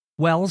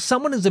Well,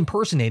 someone is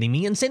impersonating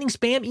me and sending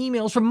spam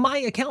emails from my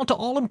account to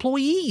all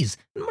employees.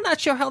 I'm not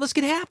sure how this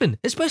could happen,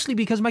 especially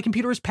because my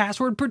computer is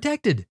password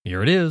protected.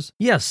 Here it is.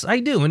 Yes,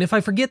 I do, and if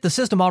I forget, the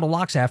system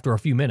auto-locks after a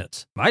few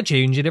minutes. I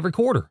change it every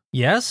quarter.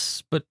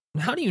 Yes, but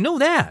how do you know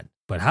that?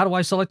 But how do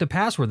I select a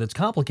password that's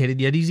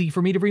complicated yet easy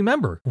for me to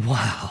remember?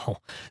 Wow,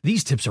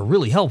 these tips are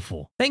really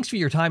helpful. Thanks for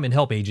your time and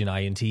help, Agent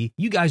INT.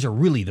 You guys are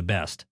really the best.